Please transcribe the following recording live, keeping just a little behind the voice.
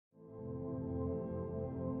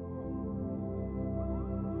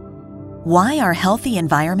Why are healthy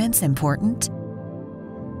environments important?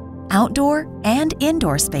 Outdoor and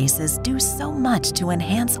indoor spaces do so much to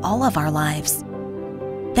enhance all of our lives.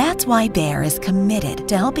 That's why Bayer is committed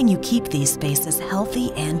to helping you keep these spaces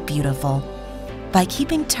healthy and beautiful by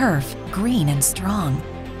keeping turf green and strong,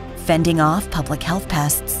 fending off public health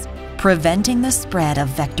pests, preventing the spread of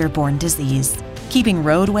vector-borne disease, keeping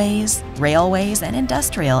roadways, railways, and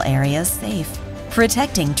industrial areas safe,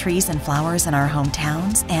 protecting trees and flowers in our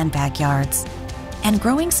hometowns and backyards, and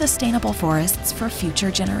growing sustainable forests for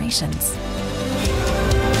future generations.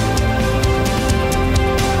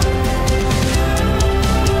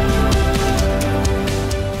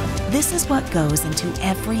 This is what goes into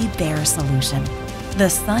every Bayer solution. The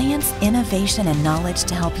science, innovation, and knowledge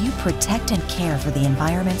to help you protect and care for the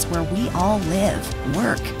environments where we all live,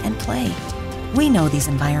 work, and play. We know these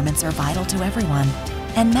environments are vital to everyone,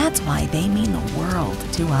 and that's why they mean the world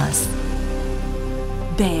to us.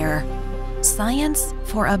 Bayer. Science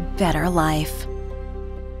for a better life.